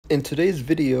In today's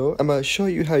video, I'm going to show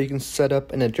you how you can set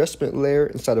up an adjustment layer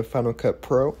inside of Final Cut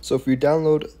Pro. So if you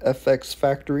download FX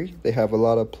Factory, they have a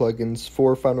lot of plugins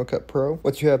for Final Cut Pro.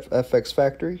 Once you have FX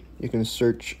Factory, you can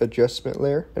search adjustment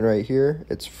layer, and right here,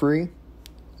 it's free.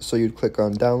 So you'd click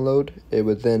on download. It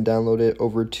would then download it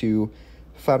over to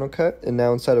Final Cut, and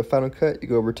now inside of Final Cut, you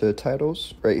go over to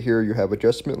titles. Right here, you have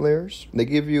adjustment layers. They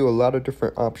give you a lot of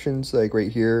different options, like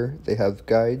right here, they have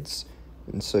guides.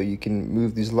 And so you can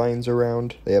move these lines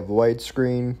around. They have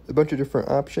widescreen, a bunch of different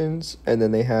options, and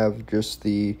then they have just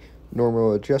the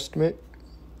normal adjustment.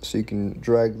 So you can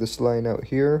drag this line out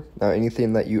here. Now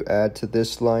anything that you add to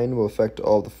this line will affect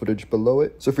all the footage below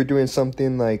it. So if you're doing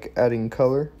something like adding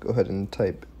color, go ahead and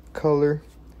type color,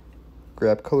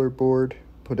 grab color board,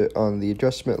 put it on the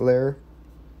adjustment layer,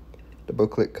 double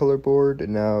click color board,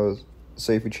 and now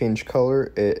say if you change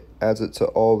color, it adds it to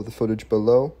all of the footage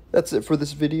below. That's it for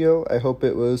this video. I hope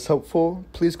it was helpful.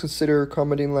 Please consider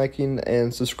commenting, liking,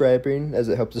 and subscribing as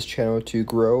it helps this channel to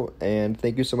grow, and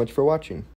thank you so much for watching.